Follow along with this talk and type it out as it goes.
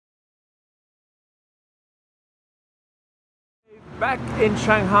Back in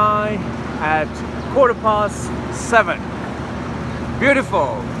Shanghai at 7:15.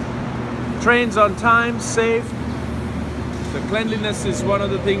 Beautiful. Trains on time, safe. The cleanliness is one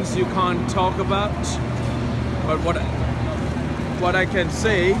of the things you can't talk about. But what I can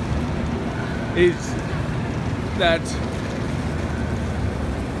say is that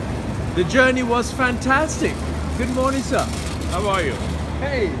the journey was fantastic. Good morning, sir. How are you?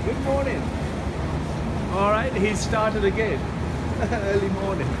 Hey, good morning. All right, he started again. Early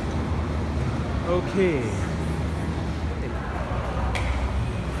morning. Okay.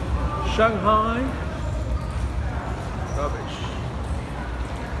 Shanghai. Rubbish.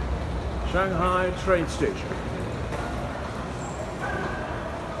 Shanghai train station.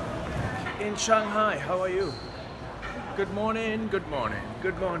 In Shanghai, how are you? Good morning, good morning,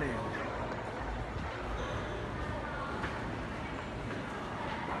 good morning.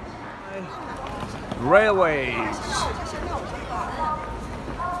 Railways.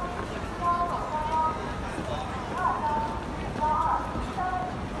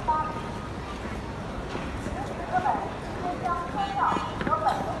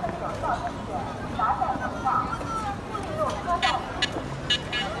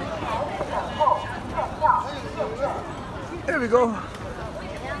 Here we go.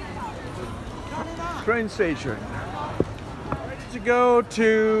 Train station. Ready to go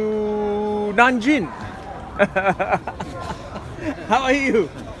to Nanjing. How are you?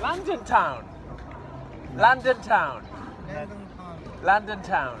 London town. London town. London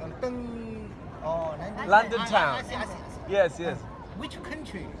town. London town. Yes, yes. Which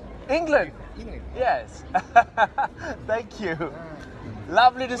country? England. England. Yes. Thank you.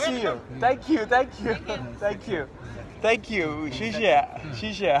 Lovely to see you. Thank you, thank you, thank you. Thank you. 谢谢，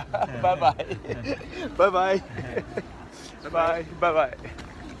谢谢。Bye bye. Bye bye. Bye bye. Bye.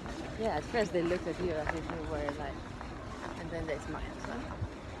 Yeah, at first they looked at you as if you were like, and then they smiled. So.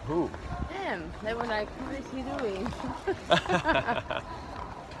 Who? Them. They were like, what is he doing?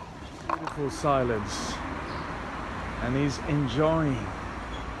 Beautiful silence. And he's enjoying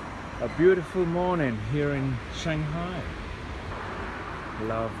a beautiful morning here in Shanghai.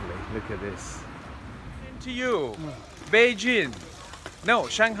 Lovely. Look at this. To you, Beijing. No,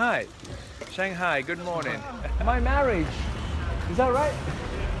 Shanghai. Shanghai, good morning. My marriage. Is that right?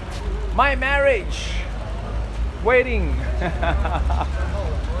 My marriage. Waiting.